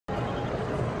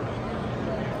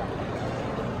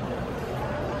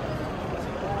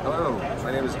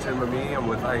My name is Jim Amini. I'm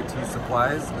with IT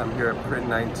Supplies. I'm here at Print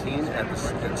 19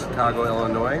 in Chicago,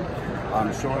 Illinois.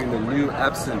 I'm showing the new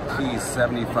EPSON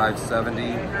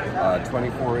P7570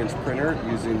 24-inch printer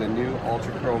using the new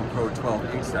Ultrachrome Pro 12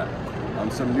 inkset.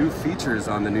 Some new features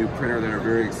on the new printer that are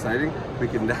very exciting. We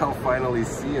can now finally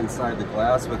see inside the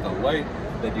glass with a light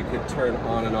that you could turn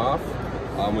on and off,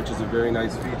 which is a very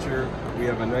nice feature. We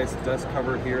have a nice dust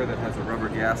cover here that has a rubber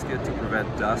gasket to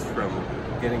prevent dust from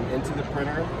getting into the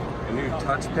printer. A new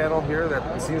touch panel here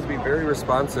that seems to be very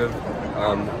responsive.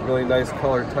 Really nice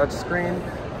color touch screen.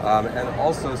 And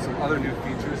also some other new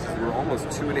features. We're almost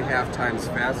 2.5 times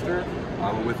faster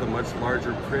with a much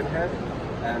larger print head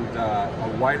and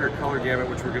a wider color gamut,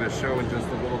 which we're going to show in just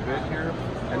a little bit here.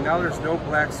 And now there's no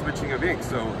black switching of ink,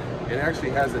 so it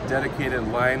actually has a dedicated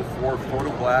line for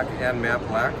photo black and matte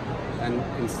black. And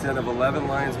instead of 11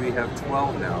 lines, we have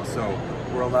 12 now. So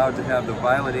we're allowed to have the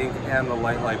violet ink and the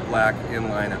light black in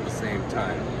line at the same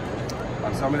time.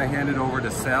 So I'm going to hand it over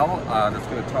to Sal, that's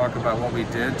going to talk about what we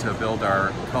did to build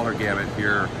our color gamut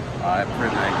here at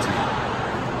Print 19.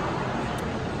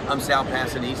 I'm Sal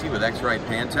Passanisi with X-Rite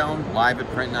Pantone, live at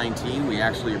Print 19. We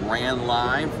actually ran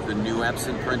live the new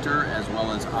EPSON printer as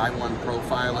well as i1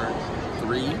 Profiler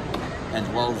 3 as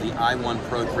well as the i1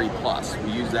 Pro 3 Plus.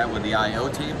 We used that with the I/O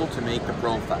table to make the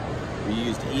profile. We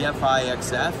used EFI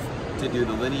XF to do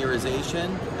the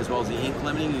linearization as well as the ink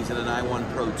limiting using an i1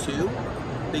 Pro 2.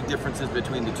 Big differences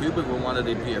between the two, but we wanted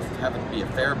it to have it be a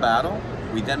fair battle.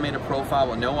 We then made a profile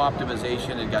with no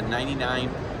optimization and got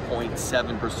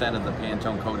 99.7% of the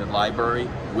Pantone coded library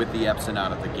with the EPSON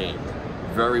out of the gate.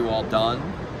 Very well done.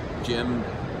 Jim,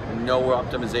 no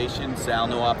optimization. Sal,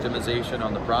 no optimization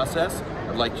on the process.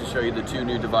 I'd like to show you the two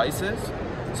new devices.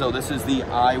 So this is the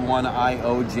i1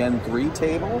 I/O Gen 3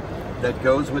 table that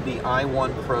goes with the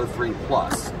i1 Pro 3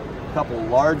 Plus. Couple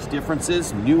large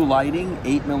differences: new lighting,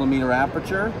 8mm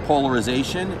aperture,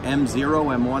 polarization,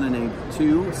 M0, M1, and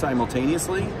M2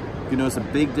 simultaneously. You can notice a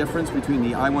big difference between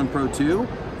the i1 Pro 2,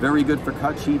 very good for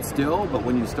cut sheet still, but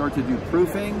when you start to do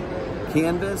proofing,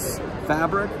 canvas,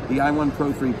 fabric, the i1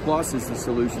 Pro 3 Plus is the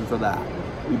solution for that.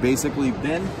 We basically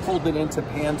then pulled it into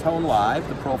Pantone Live,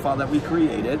 the profile that we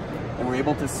created, and we're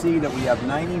able to see that we have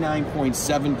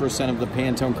 99.7% of the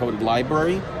Pantone coded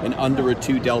library and under a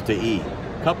 2 delta E.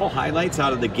 Couple highlights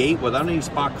out of the gate: without any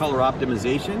spot color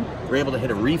optimization, we're able to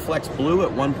hit a reflex blue at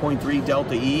 1.3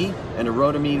 delta E and a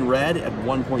rhodamine red at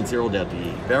 1.0 delta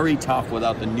E. Very tough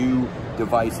without the new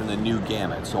device and the new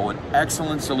gamut. So an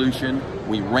excellent solution.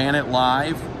 We ran it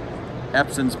live.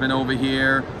 EPSON's been over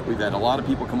here. We've had a lot of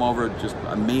people come over just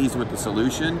amazed with the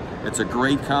solution. It's a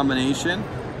great combination.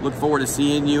 Look forward to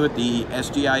seeing you at the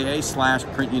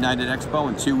SGIA/Print United Expo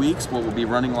in 2 weeks, where we'll be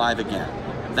running live again.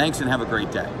 Thanks and have a great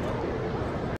day.